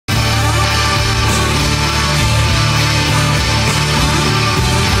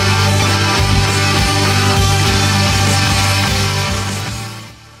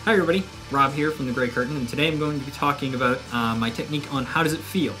Hi everybody, Rob here from The Grey Curtain, and today I'm going to be talking about my technique on how does it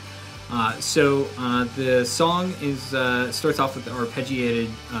feel. The song starts off with arpeggiated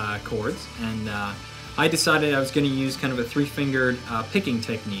chords, and I decided I was going to use kind of a three-fingered picking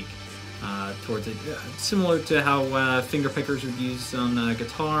technique towards it, similar to how finger pickers would use on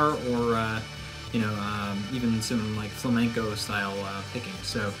guitar, or even some like flamenco style picking.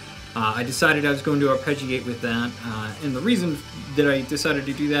 So I decided I was going to arpeggiate with that, and the reason that I decided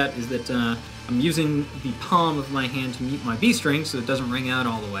to do that is that I'm using the palm of my hand to mute my B string so it doesn't ring out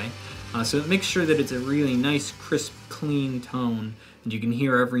all the way. So it makes sure that it's a really nice, crisp, clean tone, and you can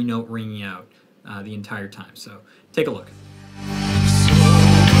hear every note ringing out the entire time. So take a look.